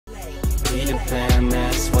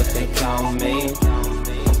they call me.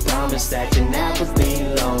 Promise that you'll never be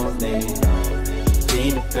lonely.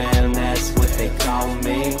 Peter Pan, that's what they call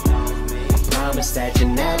me. Promise that you'll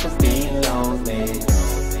never be lonely.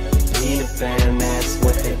 Peter Pan, that's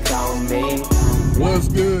what they call me. What's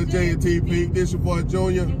good, J&T Peak? This your boy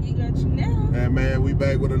Junior. And man, we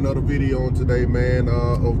back with another video on today, man,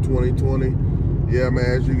 of 2020. Yeah, man,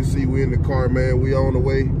 as you can see, we in the car, man. We on the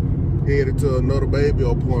way, headed to another baby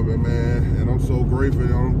appointment, man. And I'm so grateful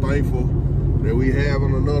and I'm thankful that we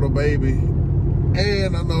having another baby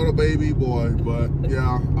and another baby boy. But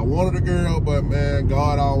yeah, I wanted a girl, but man,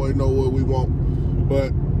 God always know what we want.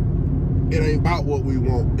 But it ain't about what we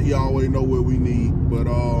want. He always know what we need. But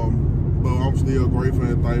I'm still grateful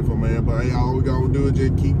and thankful, man. But hey, all we gonna do is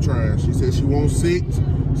just keep trying. She said she wants 6,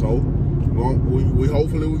 so we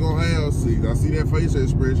hopefully we're gonna have 6. I see that face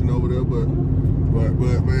expression over there, but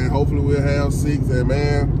man, hopefully we'll have 6. And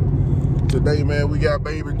man, today, man, we got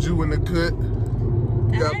baby Ju in the cut.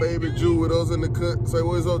 We got baby Ju with us in the cut. Say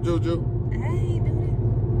what's up, Juju? Hey,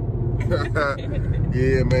 dude.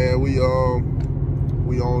 Yeah, man, we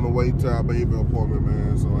on the way to our baby appointment,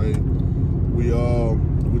 man. So hey, we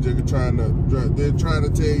just trying to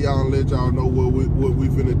tell y'all and let y'all know what we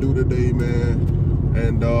finna do today, man.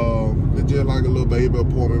 And it's just like a little baby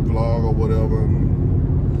appointment vlog or whatever.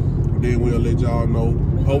 And then we'll let y'all know.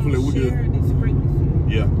 Hopefully we can.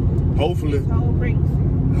 Yeah. Hopefully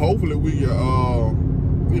we can.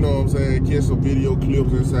 You know what I'm saying? Catch some video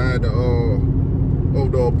clips inside of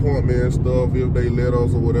the appointment and stuff if they let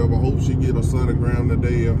us or whatever. Hope she get a sonogram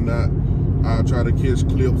today. If not, I'll try to catch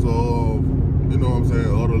clips of, you know what I'm saying,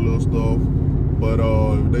 other little stuff. But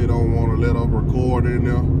if they don't want to let us record in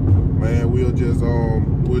there, man, we'll just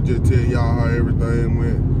tell y'all how everything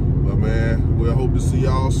went. But man, we'll hope to see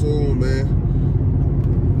y'all soon,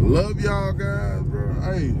 man. Love y'all guys, bro.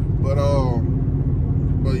 Hey, but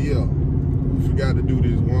yeah, we forgot to do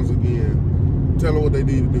this once again. Tell them what they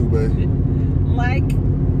need to do, baby. Like,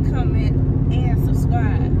 comment, and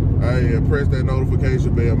subscribe. Hey, and press that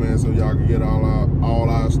notification bell, man, so y'all can get all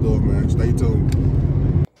our stuff, man. Stay tuned.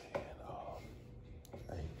 And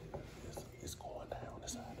hey, it's going down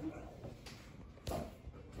this side of the room.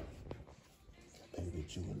 Baby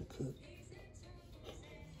Ju in the cut.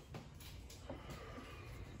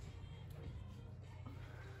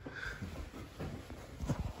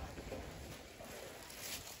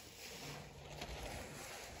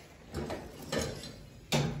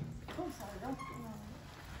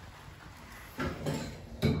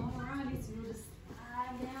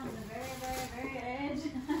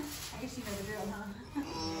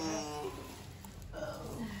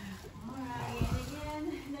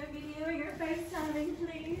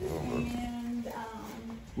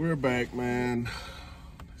 We're back, man.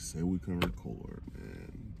 They say we can record,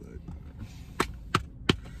 man, but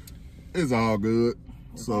it's all good.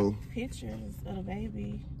 So pictures of the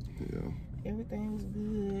baby. Yeah. Everything was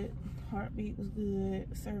good. Heartbeat was good.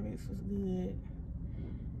 Cervix was good.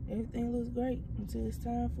 Everything looks great until it's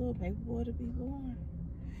time for a baby boy to be born.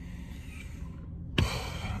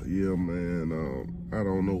 Yeah, man. I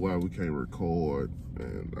don't know why we can't record,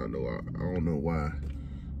 and I don't know why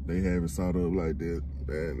they have it set up like that.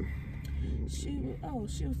 And she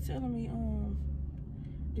was telling me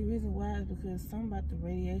the reason why is because something about the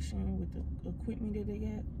radiation with the equipment that they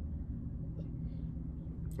got.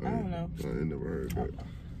 I don't know. I ain't never heard of it.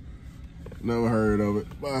 Never heard of it.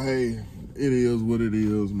 But hey, it is what it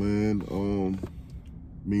is, man.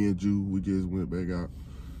 Me and Ju, we just went back out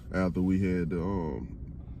after we had the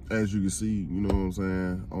as you can see, you know what I'm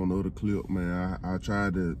saying, on the other clip, man, I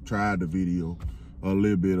tried the video a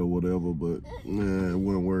little bit or whatever, but man, it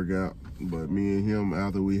wouldn't work out. But me and him,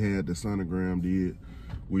 after we had the sonogram did,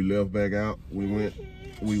 we left back out. We went and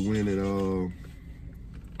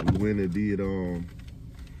did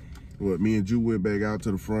me and Ju went back out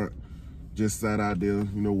to the front, just sat out there,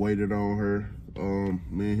 you know, waited on her.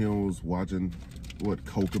 Me and him was watching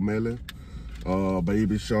Cocomelon,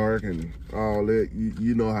 Baby Shark and all that.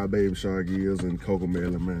 You know how Baby Shark is and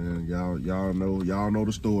Cocomelon, man. Y'all know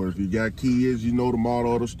the story. If you got kids, you know the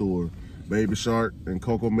motto of the story. Baby Shark and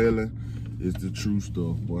Cocomelon is the true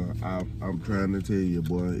stuff, boy. I'm trying to tell you,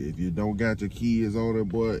 boy, if you don't got your kids on it,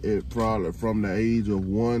 boy, it probably from the age of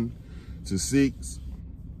 1 to 6,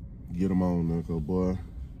 get them on there, cause boy,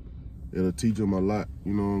 it'll teach them a lot,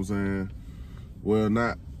 you know what I'm saying? Well,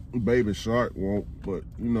 not Baby Shark won't, but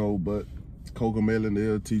you know, but Cocomelon,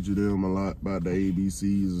 they'll teach you them a lot about the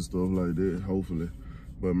ABCs and stuff like that, hopefully.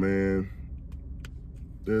 But man,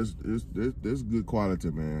 there's good quality,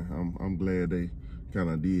 man. I'm glad they kind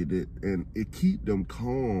of did it, and it keep them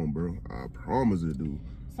calm, bro. I promise it do.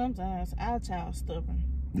 Sometimes our child's stubborn.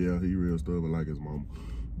 Yeah, he real stubborn like his mama.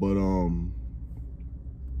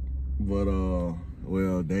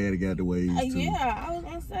 Well, Daddy got the ways too. Yeah, I was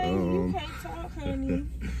gonna say, you can't talk, honey.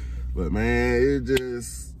 But man, it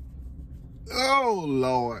just, oh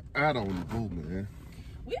Lord, I don't know, man.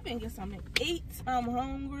 We been getting something to eat. I'm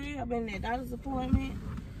hungry. I've been at doctor's appointment.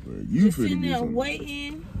 Well, you just finna sitting get there something.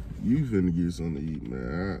 waiting. You finna get something to eat,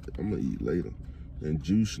 man. I'm gonna eat later. And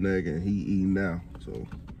Juice snacking, he eating now. So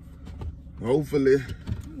hopefully.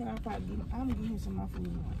 You know, I'm getting him some of my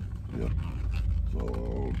food. Yeah.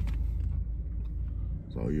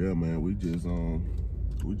 So yeah, man, we just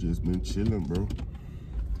been chilling, bro.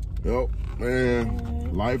 Yup,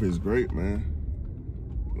 man. Life is great, man.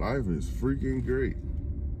 Life is freaking great.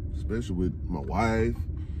 Especially with my wife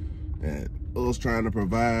and us trying to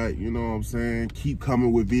provide, you know what I'm saying? Keep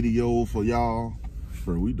coming with video for y'all.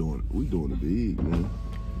 Bro, we doing it big, man.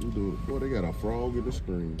 We doing it. Boy, they got a frog in the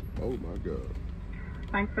screen. Oh my God.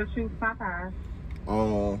 Thanks for shooting Popeyes.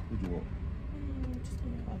 What you want? Just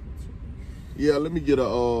give me like a 2-piece. Yeah, let me get a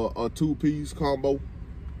 2-piece combo.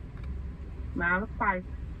 Mild or spicy?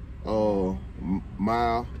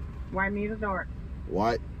 Mild, White meat or dark?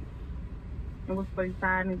 white. And what's for your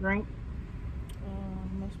side and drink?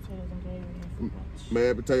 Mashed potatoes and gravy and fruit punch.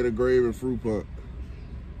 Mashed potato gravy and fruit punch.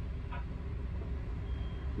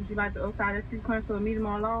 Would you like the outside of 3 crunch or a medium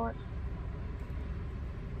or large?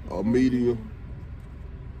 A medium.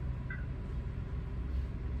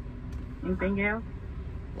 Anything else?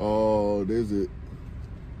 There's it.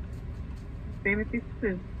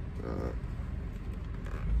 $7.52. Alright.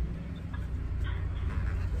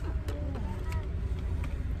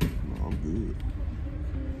 No, I'm good.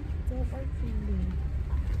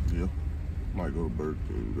 Yeah. Might go to Burger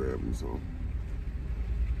King and grab me some.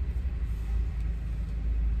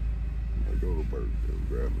 Might go to Burger King and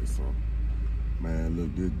grab me some. Man,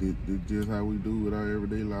 look, this just how we do with our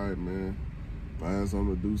everyday life, man. Find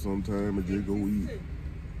something to do sometime and just go eat.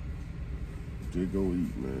 Just go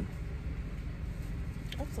eat, man.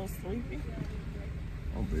 I'm so sleepy.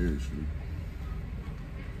 I'm very sleepy.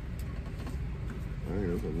 Man,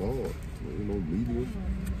 that's a lot. Ain't no medium.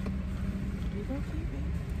 You gonna keep it?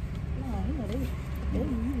 No, you know, they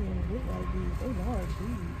medium look like these. They large,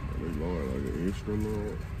 these. They large, like an extra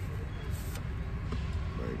large.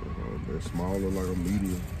 Like, they're smaller, like a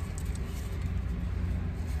medium.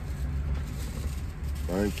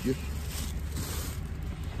 Thank you.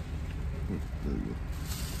 There you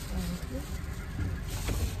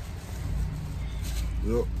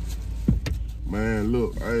go. Yep. Man,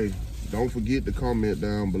 look, hey, don't forget to comment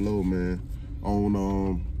down below, man,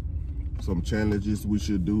 on some challenges we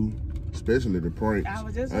should do, especially the pranks. I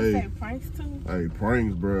was just gonna say pranks too. Hey,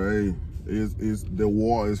 pranks, bro. Hey, it's the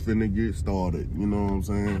war is finna get started. You know what I'm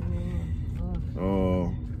saying?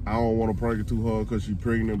 I don't want to prank it too hard because she's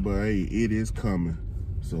pregnant, but hey, it is coming.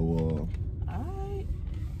 So, Alright.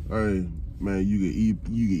 hey, man, you can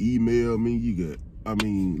email me.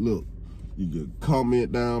 Look, you can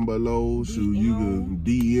comment down below. Shoot, you can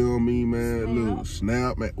DM me, man. Look,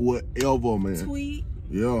 snap, man, whatever, man. Tweet.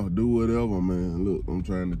 Yeah, do whatever, man. Look, I'm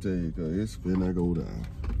trying to tell you, cause it's finna go down.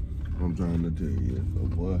 I'm trying to tell you. So,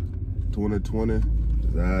 boy, 2020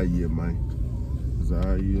 is our year, man. It's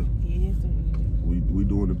our year. Yes, it is. We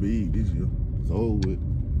doing it big this year. It's over with.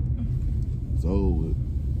 It's over with.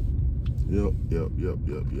 Yep.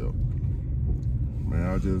 Man,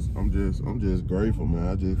 I'm just grateful, man.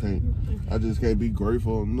 I just can't be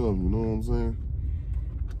grateful enough, you know what I'm saying?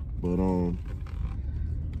 But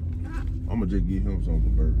I'ma just get him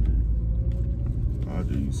something for birthday. I'll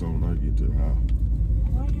just eat something when I get to the house.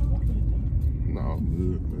 Why you want that? Nah, I'm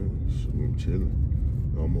good, man. I'm chilling.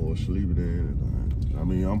 I'm more sleepy than anything. I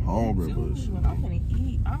mean, I'm hungry, but When I'm gonna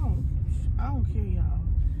eat, I don't care, y'all.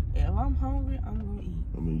 If I'm hungry, I'm gonna eat.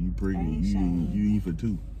 I mean, you pregnant, you eat for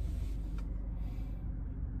 2.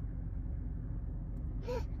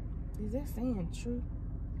 Is that saying true?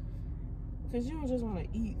 Because you don't just want to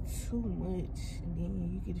eat too much and then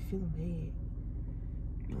you get feeling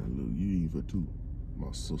bad. Man, look, you eat for 2,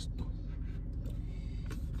 my sister.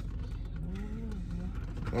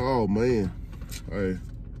 Oh, man. Hey,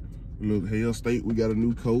 look, Hale State, we got a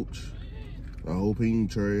new coach. I hope he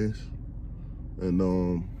ain't trash. And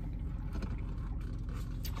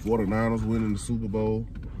 49ers winning the Super Bowl.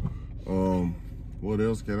 What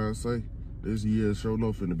else can I say? This year sure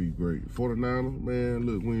enough finna be great. 49ers, man,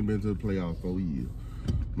 look, we ain't been to the playoffs 4 years.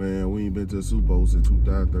 Man, we ain't been to the Super Bowl since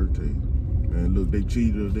 2013. Man, look, they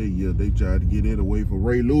cheated that year. They tried to get it away from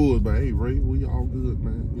Ray Lewis, but hey, Ray, we all good,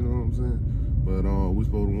 man. You know what I'm saying? But we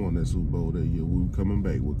supposed to win that Super Bowl that year. We were coming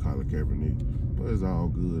back with Colin Kaepernick. But it's all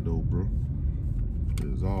good though, bro.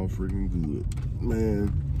 It's all freaking good,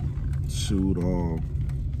 man. Shoot,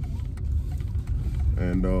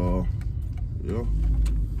 and yeah.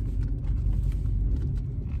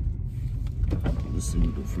 Let's see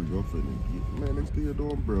what the freak I'm finna get. Man, they still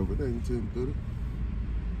doing breakfast. They ain't 10:30.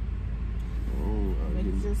 Oh,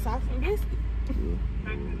 It's just soft and biscuit. yeah.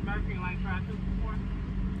 Mercury like fried chicken before?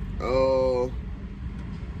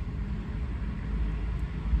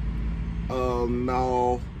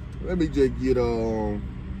 No. Let me just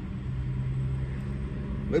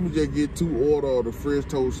get 2 orders of the French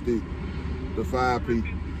toast stick, the 5-piece.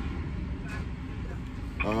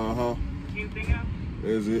 Uh-huh. Anything else?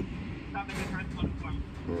 That's it. Stop at the first one for me.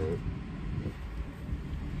 Alright.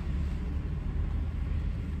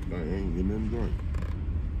 I ain't getting nothing to drink.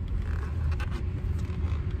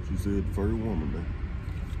 She said the first woman, man.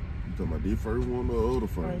 You talking about this first one or the other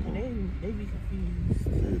first one? They be confused.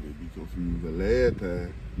 Yeah, they be confused. The last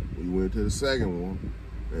time we went to the second one,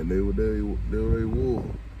 and they were there. The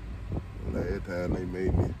last time they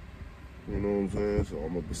made me, you know what I'm saying? So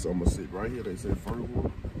I'm gonna sit right here. They say first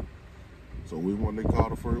one. So which one they call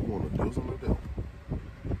the first one? This one or that one?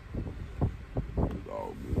 It's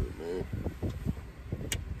all good, man.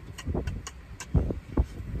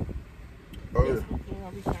 Oh yeah. This weekend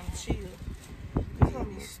I'll be trying to chill. It's gonna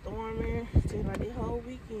be storming just like this whole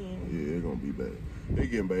weekend. Yeah, it's gonna be bad. It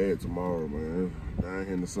getting bad tomorrow, man. Down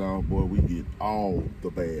here in the South, boy, we get all the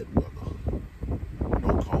bad weather.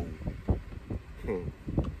 No cold. Down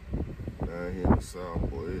here in the South,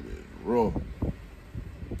 boy, it is rough.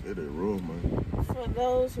 It is rough, man. For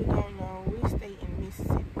those who don't know, we stay in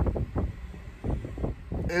Mississippi.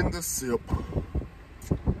 In the SIP.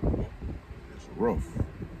 It's rough.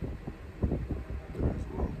 It is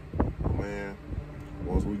rough. Man,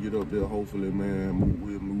 once we get up there, hopefully, man,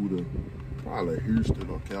 we'll move to probably Houston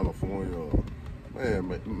or California or,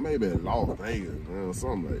 man, maybe Las Vegas, man, or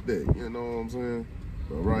something like that. You know what I'm saying?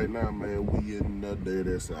 But right now, man, we in the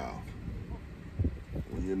dirty South.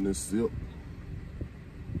 We in the SIP.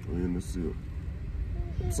 We in the SIP.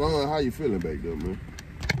 Son, how you feeling back there, man?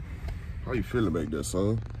 How you feeling back there,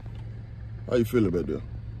 son? How you feeling back there?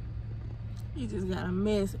 You just got a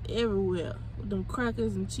mess everywhere with them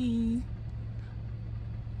crackers and cheese.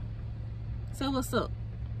 Say what's up.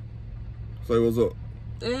 Say what's up.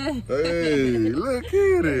 Hey, look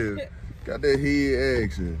at it. Got that head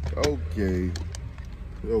action. Okay.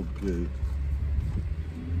 Okay.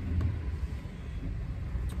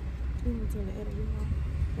 You gonna tell the editor?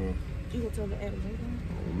 Huh? You gonna tell the editor? I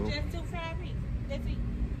don't know. Just 2 fried meat. That's it.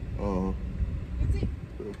 Uh-huh. That's it.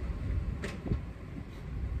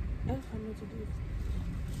 That's how much it is.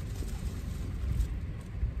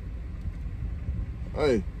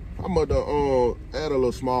 Hey, I'm gonna add a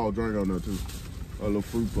little small drink on there too. A little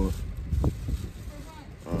fruit punch.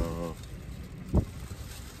 Uh-huh.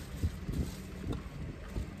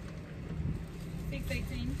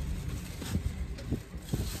 618.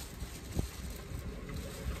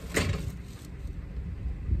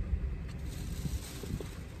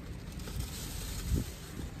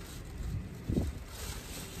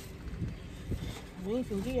 We ain't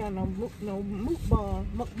finna give y'all no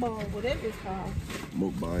mukbang, whatever it's called.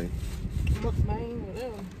 Mukbang. Mukbang,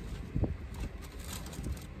 whatever.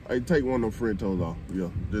 Hey, take one of them French toast off. Yeah,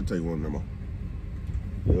 just take one of them off.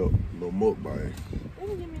 Yep, no mukbang. They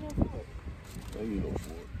didn't give me no fork. I ain't no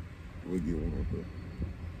fork. We'll get one up there.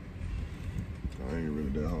 I ain't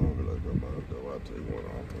really that hungry like that, but I'll take one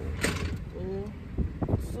off. Man.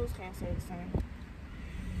 Well, Sus can't say the same.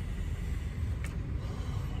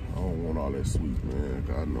 I don't want all that sweet, man.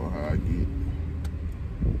 'Cause I know how I get.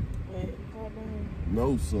 Wait, goddamn.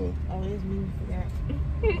 No, sir. Oh, it's me. Forgot.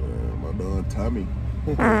 My darn tummy.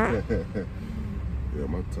 Yeah,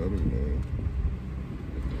 my tummy, man.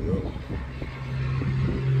 Yup.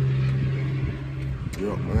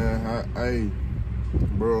 Yup, man. Hey,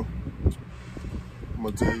 bro. I'm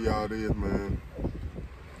gonna tell y'all this, man.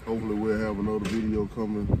 Hopefully we'll have another video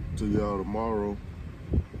coming to y'all tomorrow.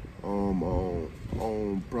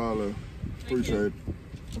 On probably appreciate it.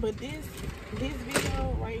 But this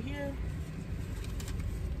video right here,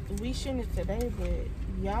 we shooting it today, but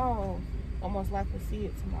y'all almost likely see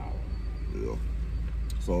it tomorrow. Yeah.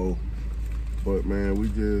 So, but man, we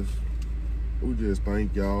just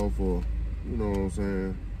thank y'all for, you know what I'm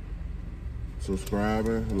saying,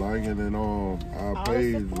 subscribing, liking, and our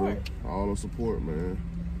page, bro. All the support, man.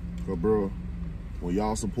 'Cause, bro, when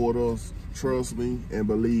y'all support us, trust me and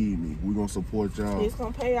believe me, we're gonna support y'all. It's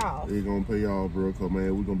gonna pay off. It's gonna pay off, bro. 'Cause,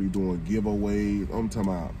 man, we're gonna be doing giveaways. I'm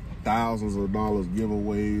talking about thousands of dollars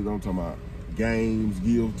giveaways. I'm talking about games,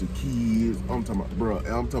 give to kids. I'm talking about, bro,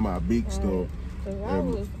 I'm talking about big stuff. Cause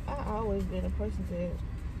I always been a person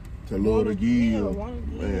to love to give. wanna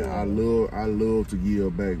give. Man, I love to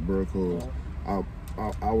give back, bro, cause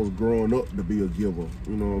I was growing up to be a giver.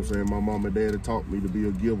 You know what I'm saying? My mom and daddy taught me to be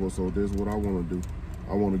a giver, so that's what I want to do.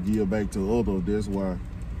 I want to give back to others. That's why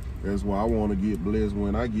I want to get blessed.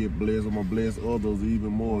 When I get blessed, I'm going to bless others even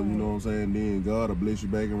more. You know what I'm saying? Then God will bless you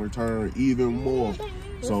back in return even more.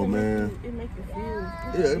 So, man. It make you feel.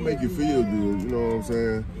 Yeah, it make you feel good. You know what I'm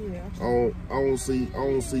saying? Yeah. I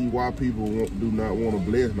don't see why people do not want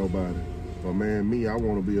to bless nobody. But, man, me, I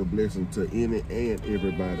want to be a blessing to any and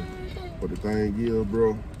everybody. But the thing is,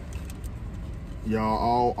 bro,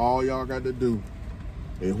 y'all, all y'all got to do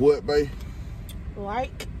is what, babe?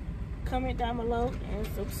 Like, comment down below, and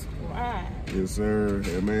subscribe. Yes, sir.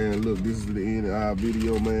 And, man, look, this is the end of our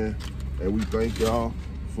video, man. And we thank y'all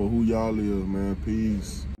for who y'all is, man.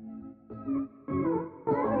 Peace.